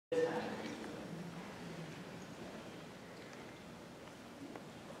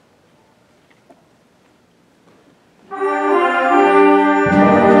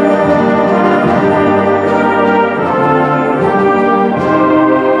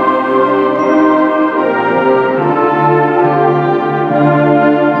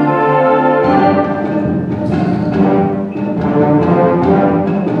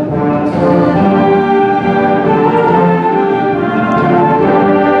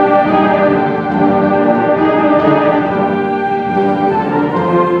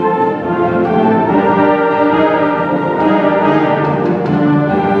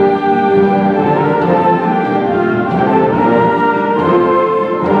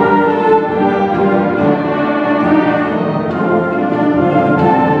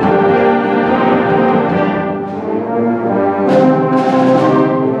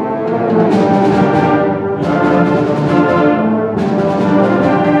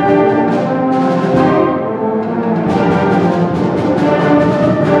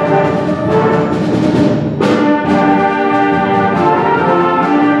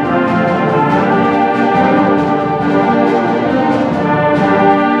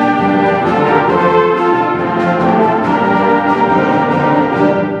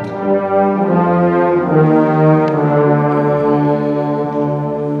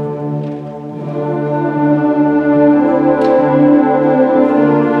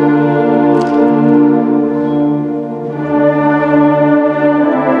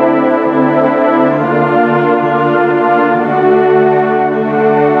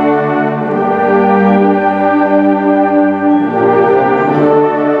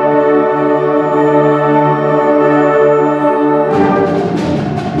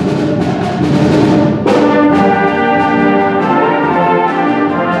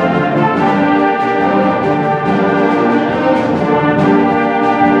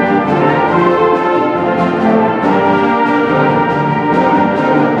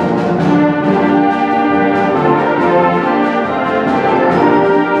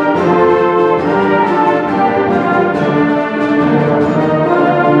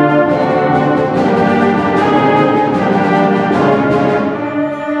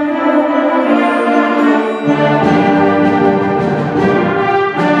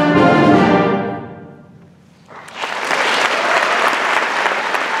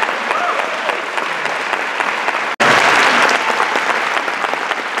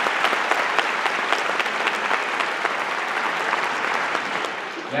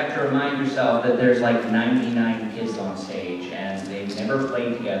remind yourself that there's like 99 kids on stage, and they've never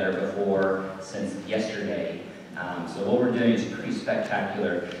played together before since yesterday. So what we're doing is pretty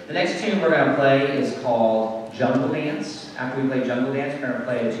spectacular. The next tune we're going to play is called Jungle Dance. After we play Jungle Dance, we're going to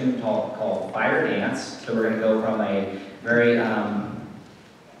play a tune called Fire Dance. So we're going to go from a very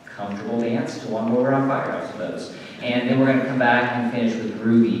comfortable dance to one where we're on fire, I suppose. And then we're going to come back and finish with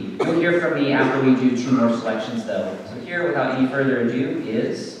Groovee. You'll hear from me after we do 2 more selections, though. So here, without any further ado,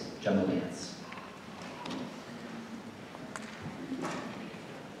 is Jungle Dance.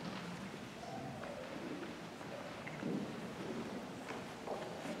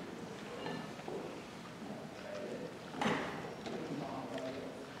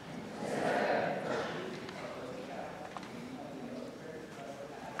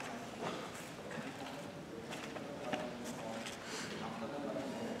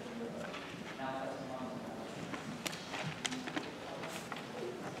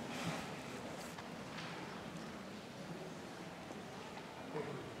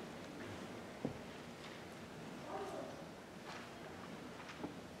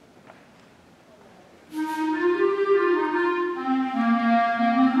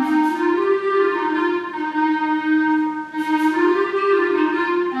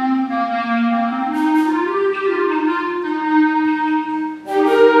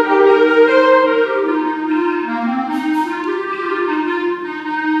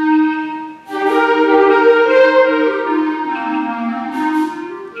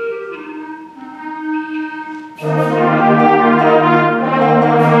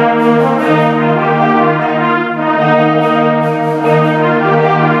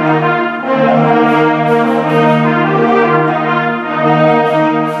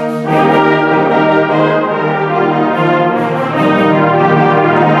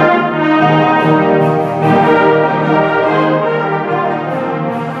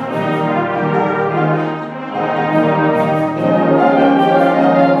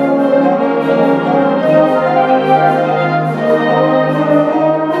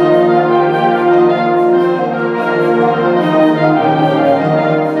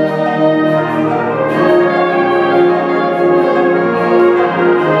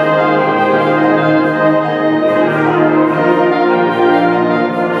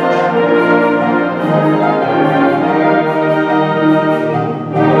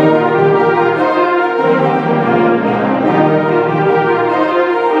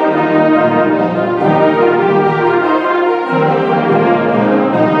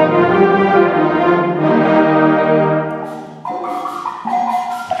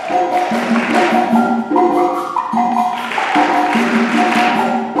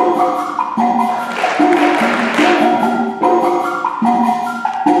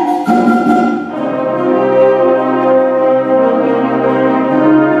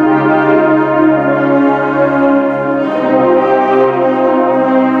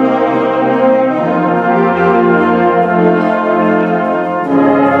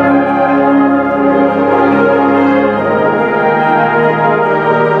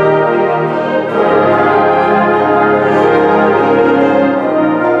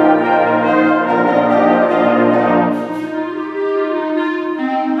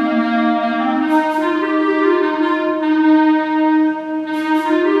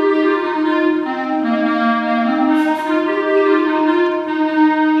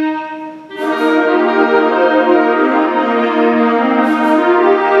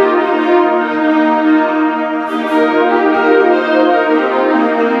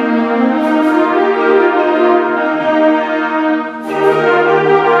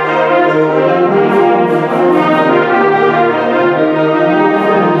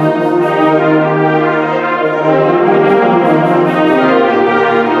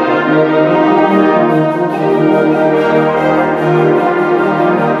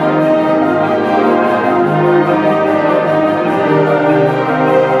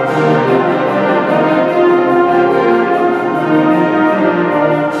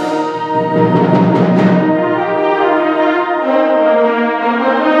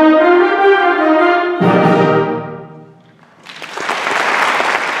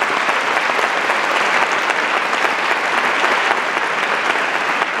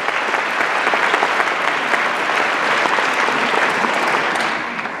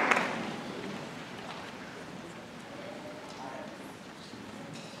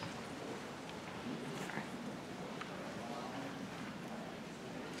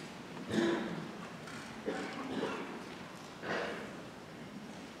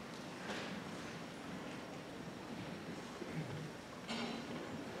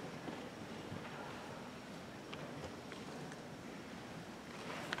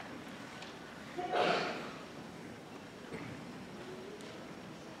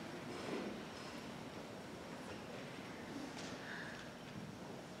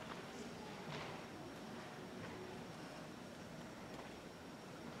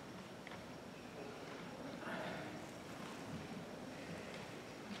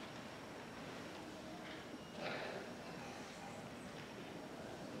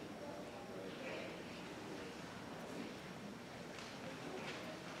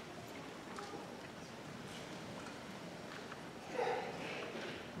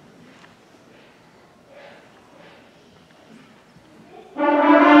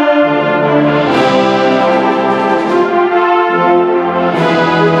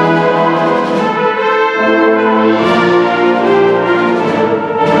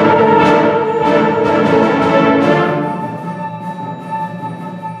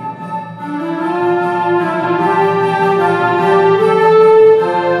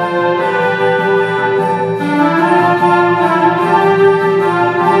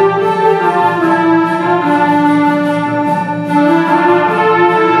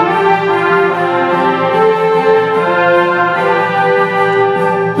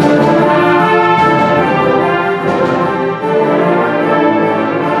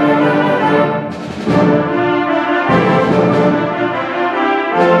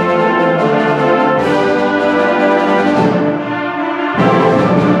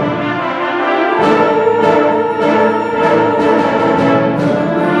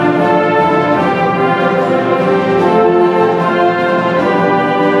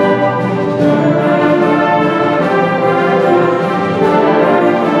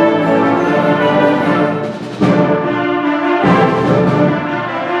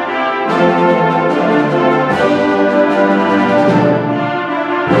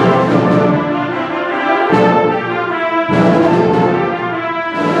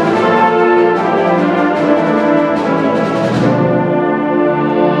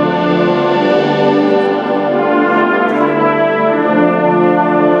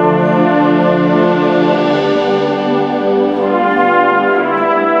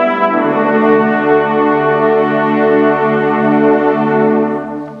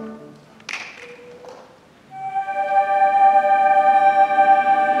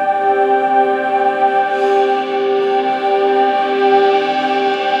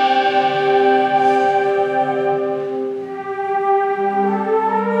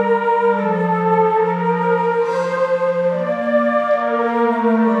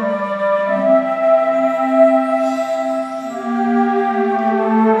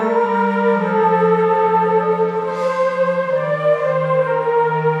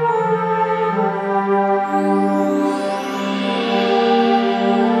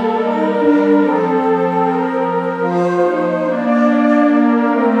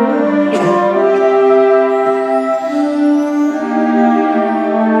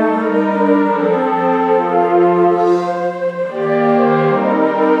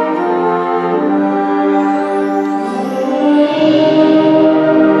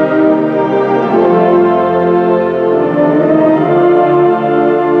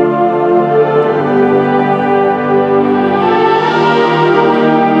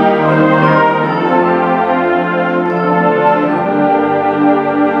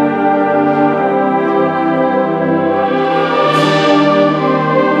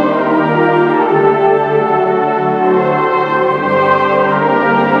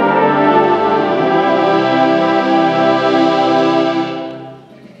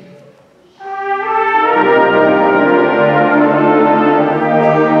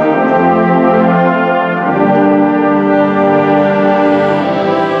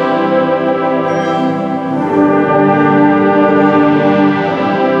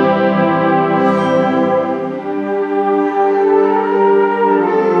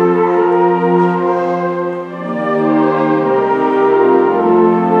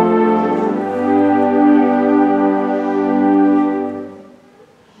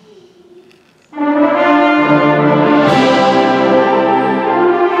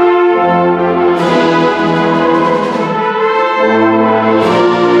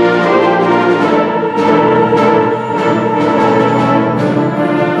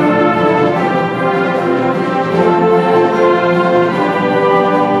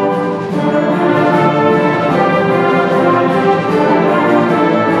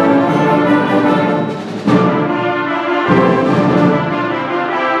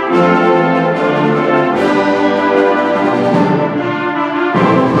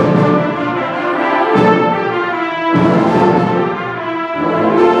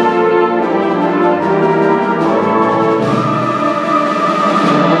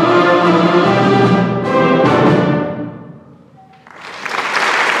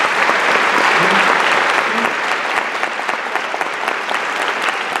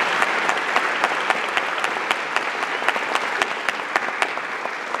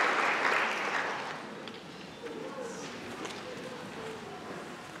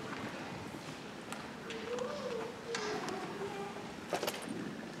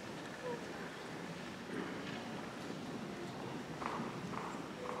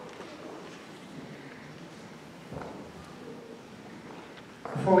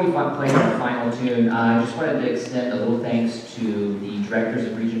 Before we play our final tune, I just wanted to extend a little thanks to the directors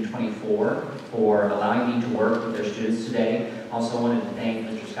of Region 24 for allowing me to work with their students today. Also wanted to thank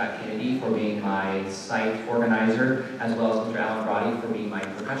Mr. Scott Kennedy for being my site organizer, as well as Mr. Alan Brody for being my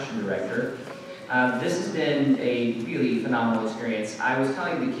percussion director. This has been a really phenomenal experience. I was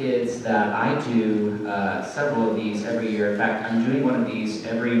telling the kids that I do several of these every year. In fact, I'm doing one of these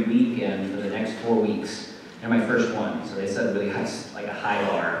every weekend for the next 4 weeks. They're my first one, so they set a really high, like a high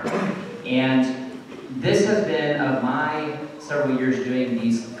bar. And this has been, of my several years doing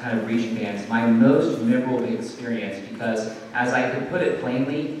these kind of region bands, my most memorable experience, because as I could put it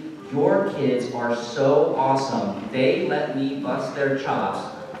plainly, your kids are so awesome. They let me bust their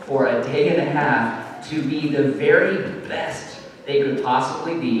chops for a day and a half to be the very best they could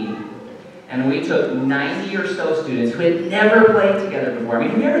possibly be. And we took 90 or so students who had never played together before. I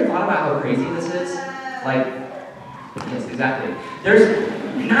mean, have you ever thought about how crazy this is? Like, yes, exactly. There's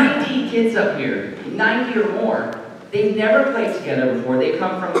 90 kids up here, 90 or more. They've never played together before. They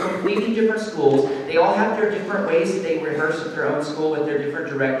come from completely different schools. They all have their different ways that they rehearse at their own school with their different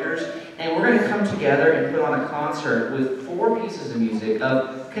directors. And we're going to come together and put on a concert with 4 pieces of music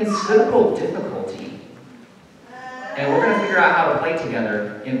of considerable difficulty. And we're going to figure out how to play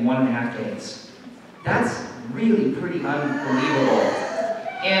together in 1.5 days. That's really pretty unbelievable.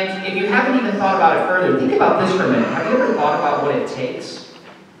 And if you haven't even thought about it further, think about this for a minute. Have you ever thought about what it takes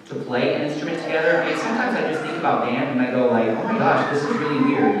to play an instrument together? I mean, sometimes I just think about band and I go like, oh my gosh, this is really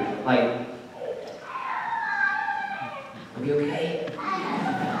weird. Like, are we okay?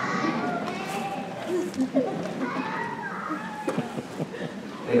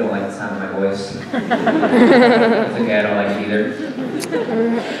 They don't like the sound of my voice. It's okay, I don't like it either.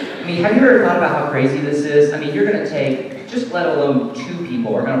 I mean, have you ever thought about how crazy this is? I mean, you're going to take, just let alone 2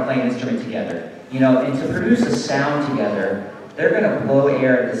 people are going to play an instrument together. You know, and to produce a sound together, they're going to blow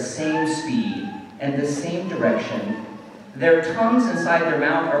air at the same speed and the same direction. Their tongues inside their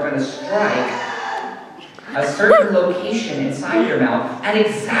mouth are going to strike a certain location inside your mouth at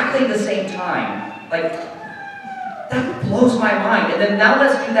exactly the same time. Like, that blows my mind. And then now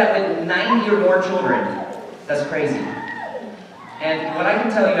let's do that with 90 or more children. That's crazy. And what I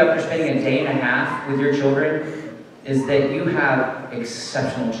can tell you after spending a day and a half with your children is that you have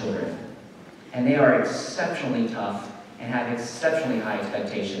exceptional children. And they are exceptionally tough and have exceptionally high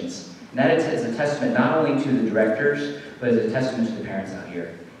expectations. And that is a testament not only to the directors, but is a testament to the parents out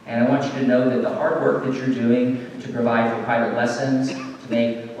here. And I want you to know that the hard work that you're doing to provide for private lessons, to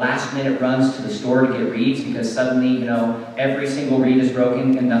make last-minute runs to the store to get reeds because suddenly, you know, every single reed is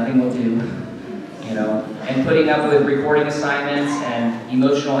broken and nothing will do, you know, and putting up with recording assignments and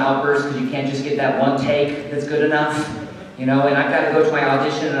emotional outbursts because you can't just get that one take that's good enough, you know, and I've got to go to my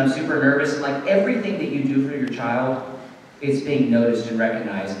audition and I'm super nervous, and like everything that you do for your child is being noticed and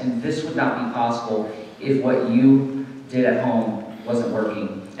recognized, and this would not be possible if what you did at home wasn't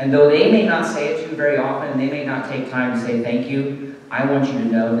working. And though they may not say it to you very often, and they may not take time to say thank you, I want you to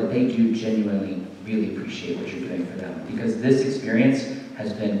know that they do genuinely really appreciate what you're doing for them, because this experience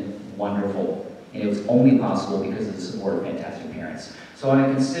has been wonderful, and it was only possible because of the support of fantastic parents. So I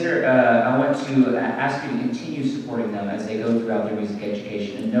want to ask you to continue supporting them as they go throughout their music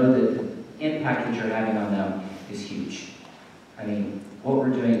education, and know that the impact that you're having on them is huge. I mean, what we're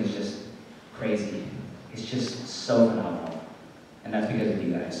doing is just crazy. It's just so phenomenal. And that's because of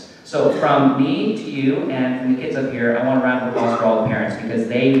you guys. So from me to you and from the kids up here, I want a round of applause for all the parents, because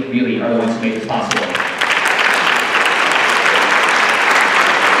they really are the ones who make this possible.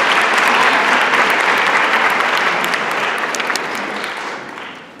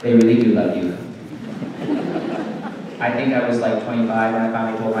 They really do love you. I think I was like 25 when I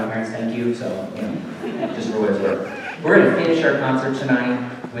finally told my parents thank you, so, you know, just for what it's worth. We're going to finish our concert tonight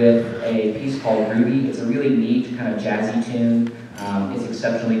with a piece called Groovee. It's a really neat, kind of jazzy tune. It's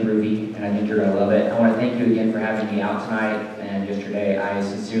exceptionally groovy, and I think you're going to love it. I want to thank you again for having me out tonight and yesterday. I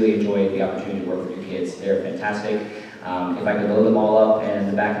sincerely enjoyed the opportunity to work with your kids. They're fantastic. If I could load them all up in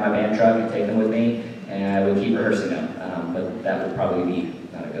the back of my band truck and take them with me, and I would keep rehearsing them, but that would probably be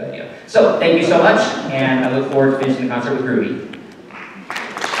not a good idea. So, thank you so much, and I look forward to finishing the concert with Groovee.